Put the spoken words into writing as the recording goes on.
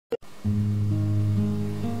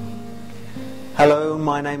Hello,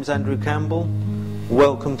 my name's Andrew Campbell.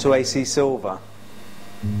 Welcome to AC Silver.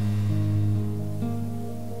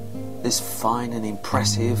 This fine and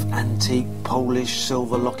impressive antique Polish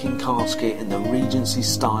silver locking casket in the Regency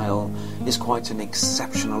style is quite an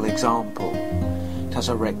exceptional example. It has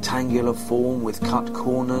a rectangular form with cut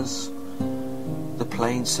corners. The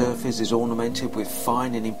plain surface is ornamented with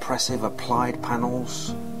fine and impressive applied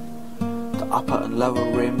panels. The upper and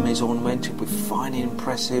lower rim is ornamented with fine and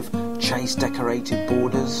impressive chase decorated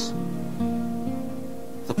borders.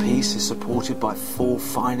 The piece is supported by 4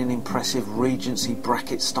 fine and impressive Regency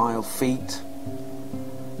bracket style feet.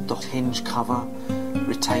 The hinge cover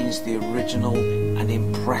retains the original and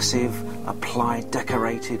impressive applied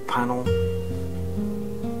decorated panel.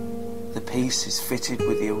 The piece is fitted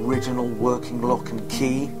with the original working lock and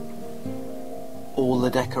key. All the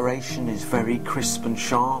decoration is very crisp and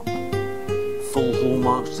sharp. Full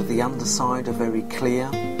hallmarks to the underside are very clear,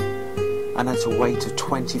 and at a weight of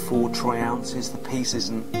 24 troy ounces, the piece is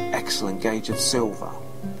an excellent gauge of silver.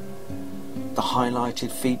 The highlighted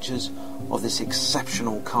features of this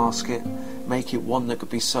exceptional casket make it one that could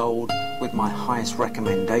be sold with my highest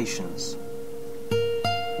recommendations.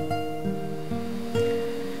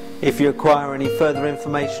 If you require any further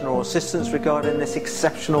information or assistance regarding this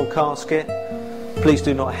exceptional casket, please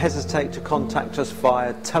do not hesitate to contact us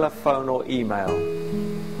via telephone or email.